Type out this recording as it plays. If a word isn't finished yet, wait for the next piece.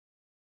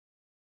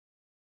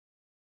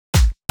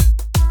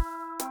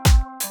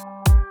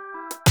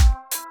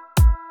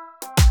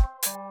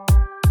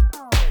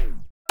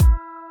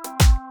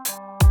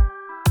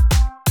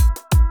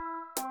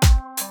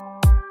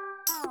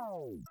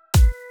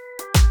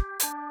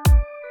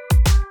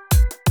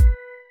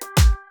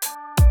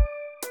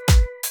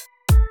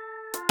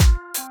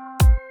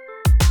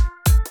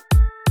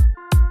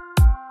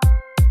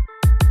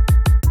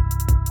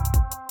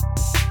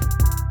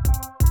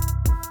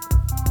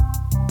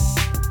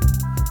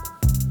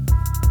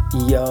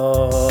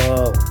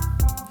Yo,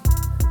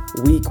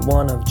 week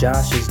 1 of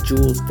Josh's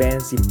Jules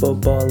Fantasy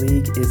Football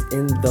League is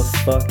in the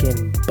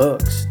fucking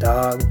books,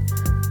 dog.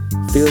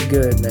 Feels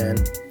good, man.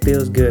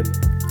 Feels good.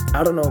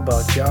 I don't know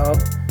about y'all,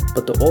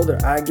 but the older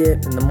I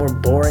get and the more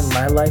boring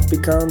my life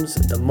becomes,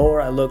 the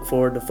more I look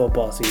forward to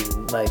football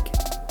season. Like,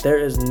 there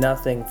is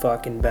nothing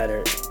fucking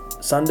better.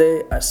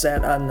 Sunday, I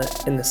sat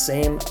in the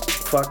same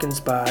fucking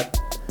spot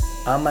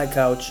on my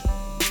couch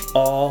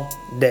all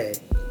day.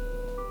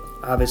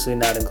 Obviously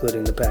not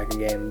including the Packer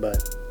game,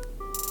 but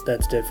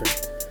that's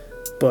different.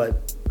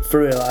 But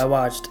for real, I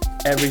watched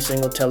every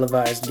single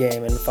televised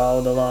game and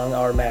followed along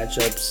our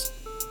matchups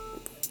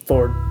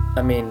for,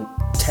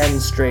 10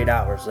 straight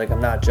hours. Like, I'm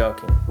not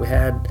joking. We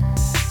had,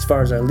 as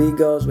far as our league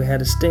goes, we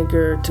had a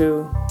stinker or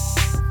two,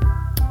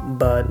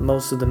 but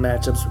most of the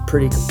matchups were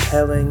pretty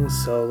compelling,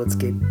 so let's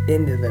get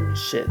into them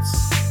shits.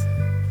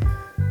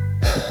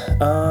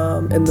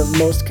 In the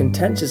most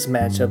contentious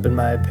matchup, in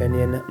my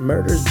opinion,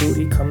 Murder's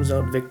Booty comes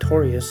out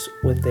victorious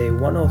with a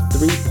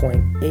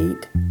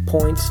 103.8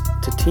 points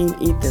to Team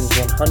Ethan's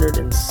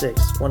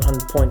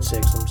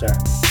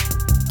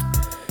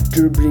 100.6.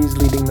 Drew Brees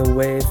leading the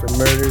way for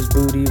Murder's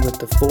Booty with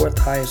the 4th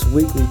highest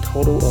weekly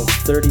total of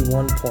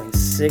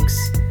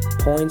 31.6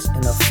 points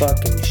in a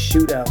fucking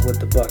shootout with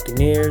the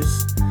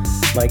Buccaneers.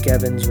 Mike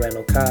Evans,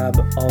 Randall Cobb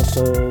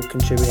also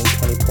contributing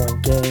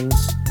 20-point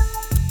games.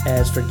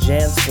 As for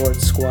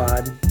Jansport's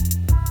squad,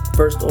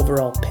 first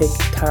overall pick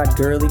Todd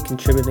Gurley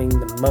contributing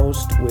the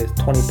most with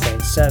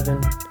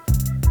 20.7.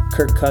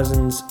 Kirk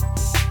Cousins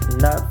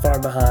not far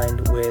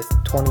behind with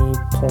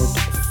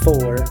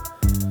 20.4.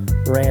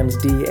 Rams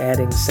D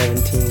adding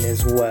 17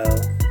 as well.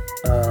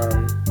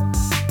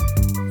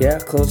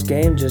 Close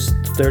game, just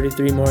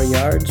 33 more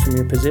yards from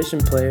your position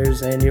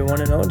players, and you're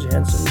 1-0,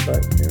 Jansen,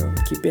 but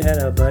keep your head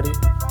up, buddy.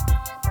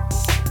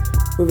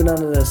 Moving on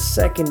to the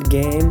second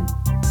game,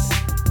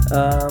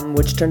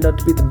 which turned out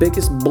to be the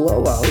biggest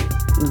blowout.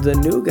 The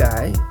new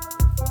guy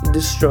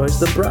destroys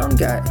the brown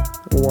guy,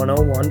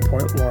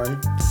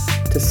 101.1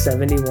 to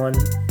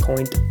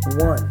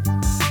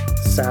 71.1.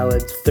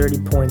 Solid 30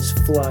 points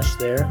flush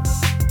there.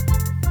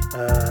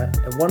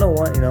 At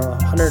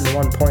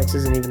 101 points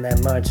isn't even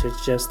that much.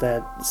 It's just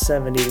that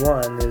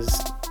 71 is,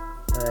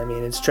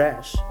 it's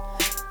trash.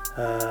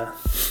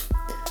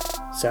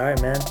 Sorry,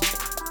 man.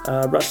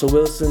 Russell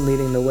Wilson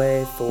leading the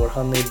way for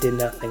Hundley Did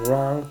Nothing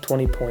Wrong,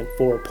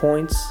 20.4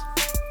 points.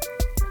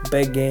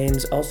 Big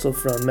games also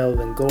from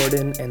Melvin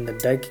Gordon and the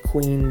Dyke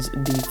Queens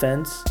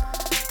defense.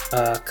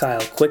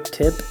 Kyle, quick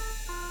tip.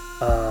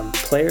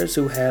 Players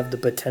who have the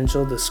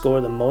potential to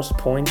score the most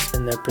points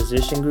in their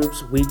position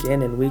groups week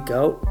in and week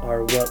out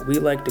are what we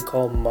like to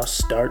call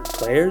must-start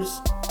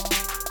players.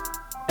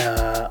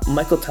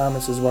 Michael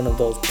Thomas is one of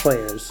those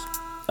players.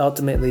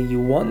 Ultimately, you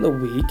won the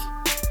week,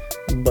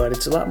 but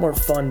it's a lot more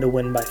fun to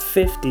win by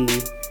 50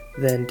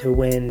 than to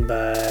win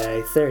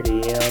by 30,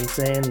 you know what I'm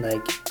saying?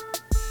 Like,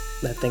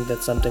 I think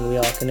that's something we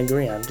all can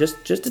agree on.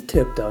 Just a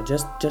tip, though,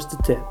 just a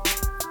tip.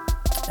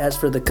 As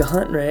for the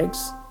Cahunt Regs,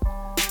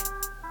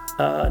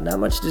 not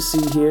much to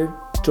see here.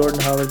 Jordan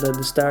Howard led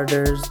the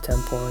starters,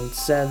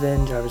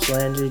 10.7. Jarvis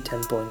Landry,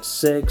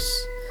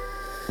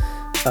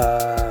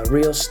 10.6.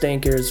 Real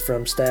stinkers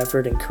from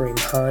Stafford and Kareem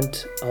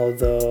Hunt,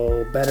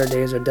 although better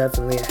days are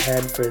definitely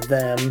ahead for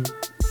them.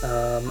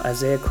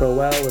 Isaiah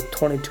Crowell with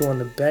 22 on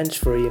the bench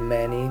for you,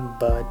 Manny,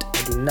 but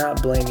I do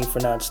not blame you for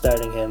not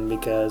starting him,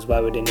 because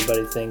why would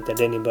anybody think that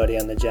anybody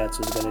on the Jets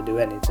was going to do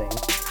anything?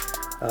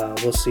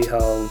 We'll see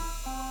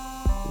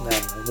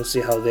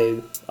how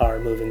they are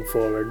moving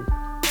forward.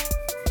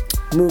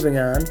 Moving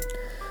on,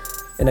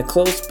 in a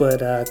close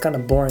but kind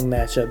of boring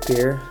matchup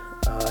here,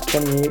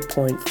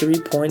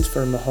 28.3 points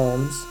for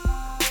Mahomes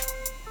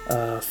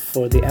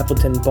for the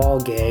Appleton Ball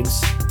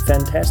Gags.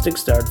 Fantastic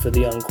start for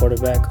the young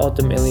quarterback.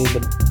 Ultimately,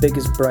 the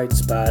biggest bright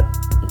spot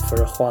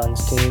for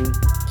Juan's team.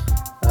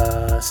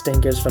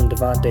 Stinkers from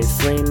Devontae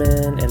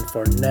Freeman and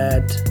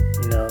Fournette,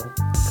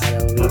 kind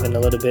of leaving a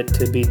little bit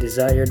to be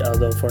desired,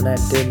 although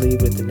Fournette did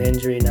leave with an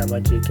injury, not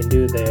much he can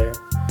do there.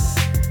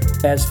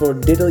 As for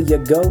Diddle Ya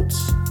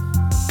Goats,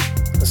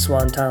 the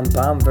Swanton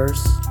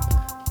Bombverse,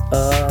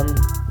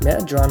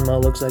 Geronimo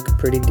looks like a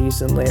pretty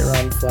decent late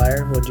round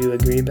flyer. Would you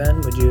agree,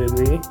 Ben? Would you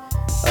agree?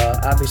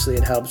 Obviously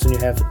it helps when you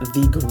have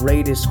the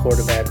greatest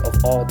quarterback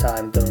of all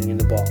time throwing you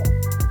the ball.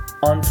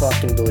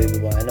 Unfucking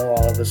believable. I know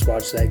all of us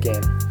watched that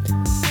game.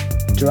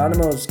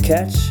 Geronimo's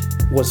catch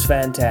was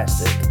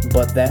fantastic,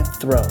 but that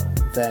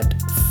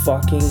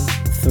fucking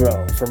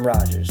throw from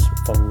Rodgers,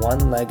 from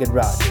one-legged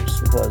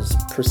Rodgers, was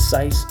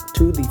precise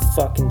to the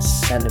fucking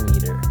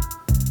centimeter.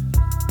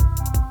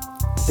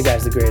 The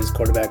guy's the greatest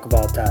quarterback of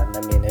all time.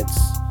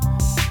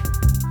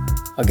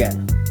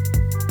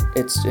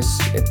 It's just,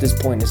 at this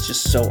point, it's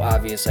just so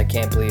obvious. I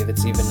can't believe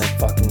it's even a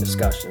fucking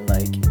discussion.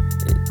 Like,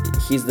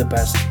 he's the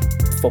best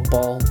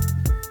football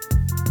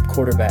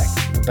quarterback,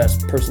 the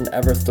best person to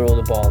ever throw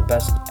the ball,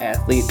 best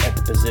athlete at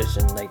the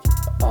position, like,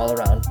 all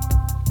around.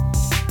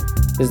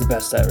 He's the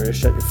best ever. Just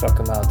shut your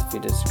fucking mouth if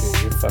you disagree.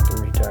 You're fucking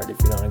retarded if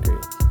you don't agree.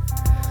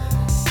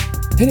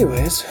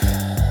 Anyways,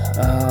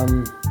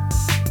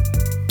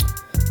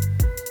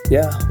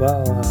 Yeah,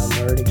 wow,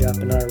 I'm already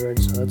dropping our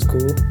words, so that's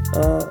cool.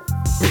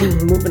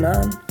 Moving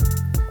on.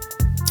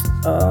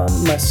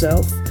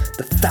 Myself,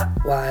 the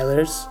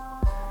Thotweilers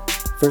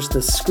versus the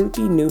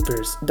Scroopy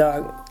Noopers.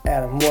 Dog,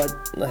 Adam,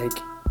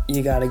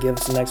 you gotta give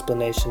us an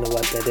explanation of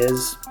what that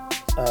is.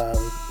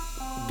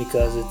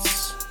 Because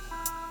it's,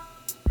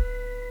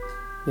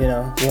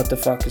 what the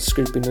fuck is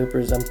Scroopy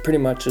Noopers? I'm pretty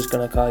much just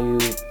gonna call you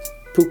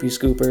Poopy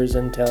Scoopers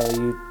until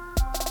you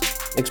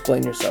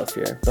explain yourself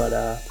here.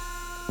 But,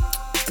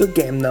 good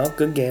game though,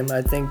 good game.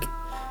 I think,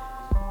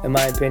 in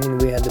my opinion,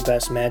 we had the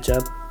best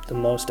matchup, the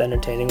most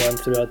entertaining one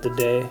throughout the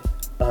day.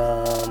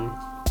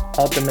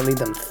 Ultimately,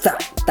 them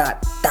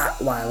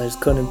Thotweilers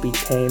couldn't be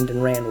tamed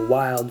and ran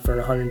wild for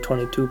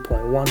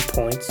 122.1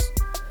 points.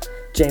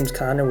 James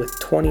Conner with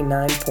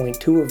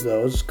 29.2 of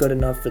those, good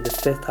enough for the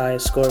 5th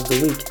highest score of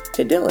the week.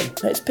 Hey Dylan,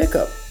 nice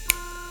pickup.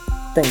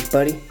 Thanks,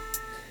 buddy.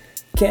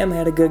 Cam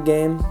had a good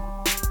game.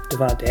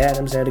 Devontae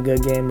Adams had a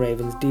good game.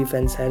 Ravens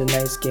defense had a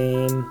nice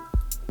game.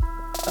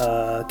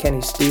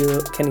 Kenny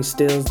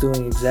Stills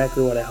doing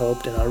exactly what I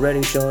hoped and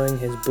already showing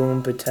his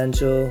boom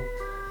potential.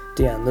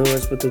 Deion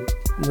Lewis with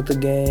the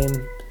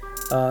game.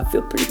 I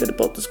feel pretty good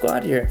about the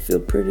squad here.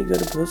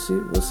 We'll see.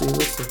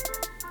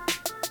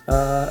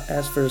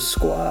 As for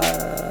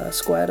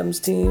Squadum's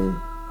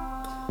team,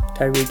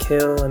 Tyreek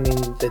Hill,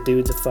 the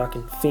dude's a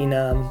fucking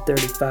phenom.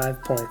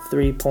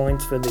 35.3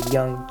 points for the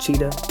young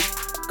cheetah.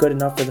 Good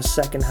enough for the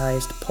 2nd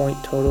highest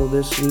point total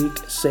this week.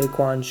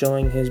 Saquon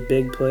showing his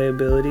big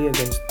playability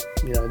against,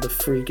 the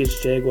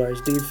freakish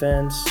Jaguars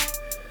defense.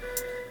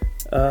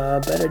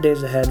 Better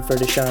days ahead for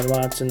Deshaun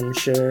Watson, I'm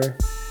sure.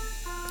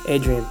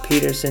 Adrian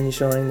Peterson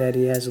showing that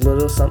he has a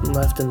little something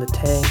left in the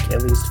tank,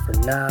 at least for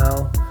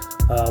now.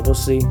 We'll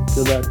see.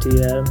 Good luck to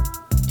you, Adam.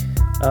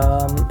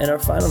 In our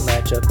final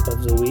matchup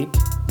of the week,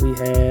 we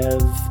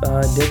have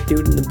Dick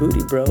Dude and the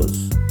Booty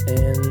Bros,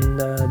 and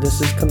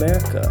this is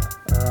Comerica.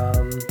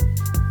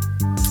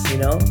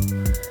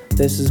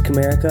 This is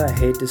Comerica, I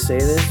hate to say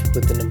this,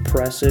 with an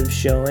impressive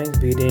showing,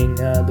 beating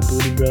the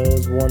Booty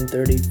Bros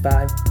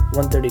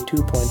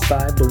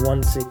 132.5 to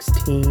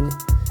 116.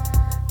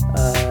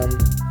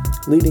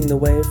 Leading the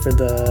way for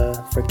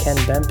Ken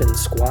Bempin's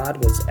squad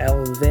was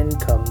Alvin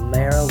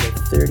Kamara with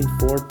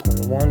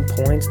 34.1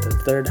 points, the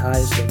 3rd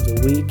highest of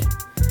the week.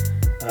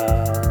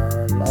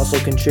 Also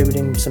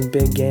contributing some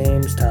big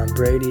games, Tom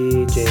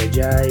Brady, Jay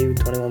Ajayi,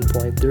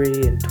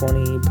 21.3 and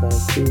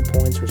 20.2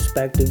 points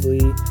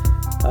respectively.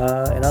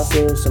 And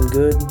also some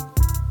good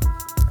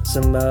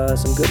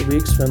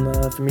weeks from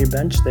your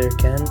bench there,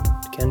 Ken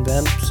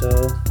Bemp.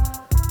 So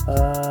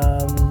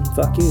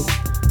fuck you.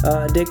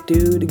 Dick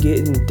Dude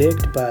getting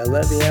dicked by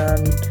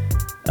Le'Veon.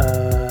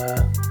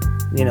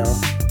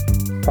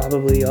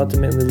 Probably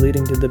ultimately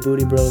leading to the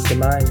Booty Bros'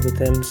 demise with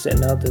him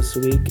sitting out this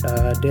week.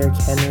 Derrick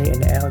Henry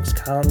and Alex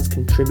Collins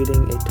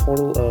contributing a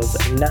total of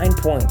 9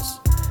 points.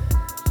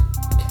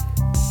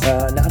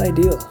 Not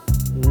ideal,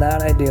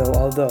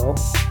 although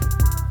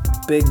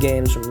big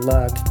games from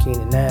Luck,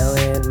 Keenan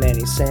Allen,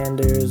 Manny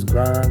Sanders,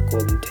 Gronk,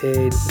 Golden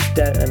Tate.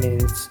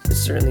 It's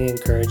certainly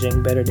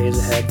encouraging. Better days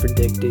ahead for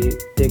Dick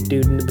Dude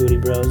and the Booty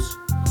Bros.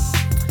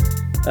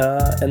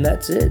 And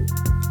that's it.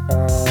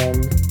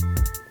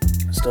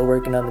 Still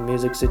working on the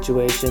music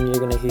situation. You're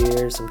gonna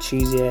hear some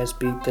cheesy ass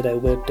beat that I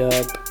whipped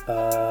up.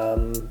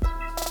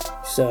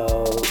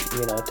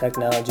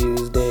 Technology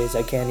these days,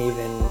 I can't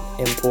even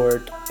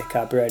import a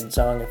copyrighted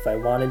song if I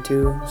wanted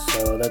to,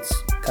 so that's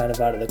kind of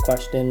out of the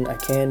question. I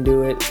can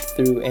do it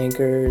through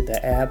Anchor,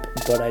 the app,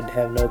 but I'd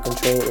have no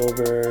control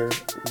over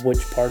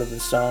which part of the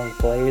song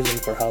plays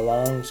and for how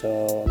long,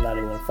 so I'm not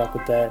even gonna fuck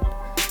with that.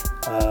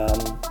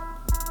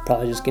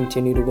 Probably just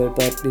continue to whip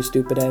up these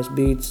stupid ass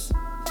beats,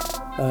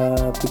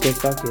 because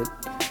fuck it.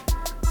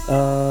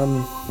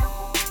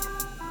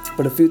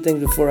 But a few things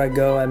before I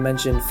go. I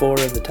mentioned 4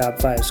 of the top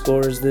 5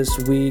 scorers this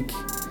week.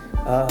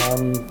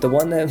 The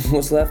one that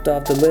was left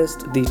off the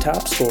list, the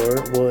top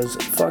scorer, was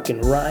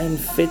fucking Ryan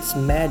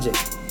Fitzmagic.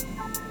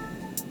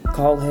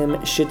 Call him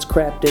Shit's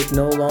Crap Dick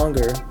no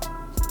longer,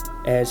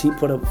 as he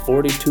put up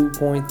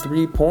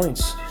 42.3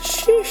 points.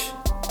 Sheesh.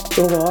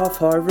 Go off,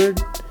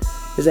 Harvard.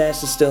 His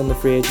ass is still in the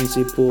free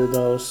agency pool,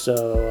 though,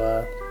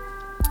 so,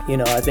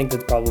 I think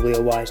that's probably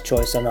a wise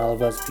choice on all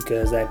of us,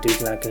 because that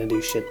dude's not going to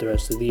do shit the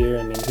rest of the year.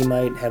 He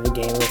might have a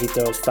game where he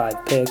throws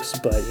 5 picks,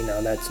 but,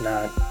 that's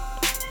not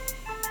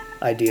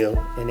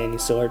ideal in any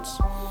sorts.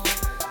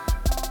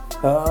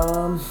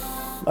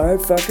 Alright,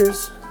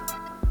 fuckers.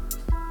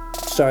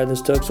 Sorry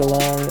this took so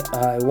long.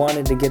 I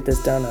wanted to get this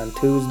done on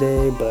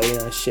Tuesday, but,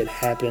 shit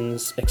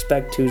happens.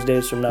 Expect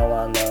Tuesdays from now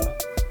on, though.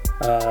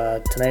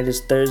 Tonight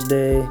is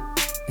Thursday.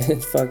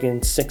 It's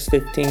fucking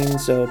 6:15,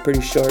 so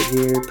pretty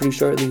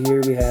shortly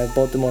here we have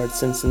Baltimore at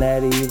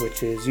Cincinnati,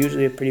 which is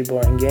usually a pretty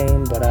boring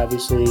game, but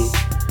obviously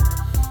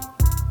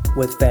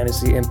with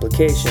fantasy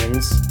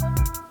implications,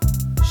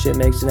 shit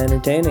makes it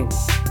entertaining.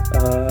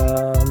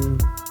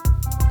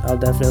 I'll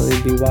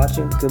definitely be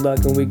watching. Good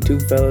luck in week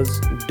 2,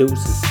 fellas.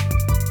 Deuces.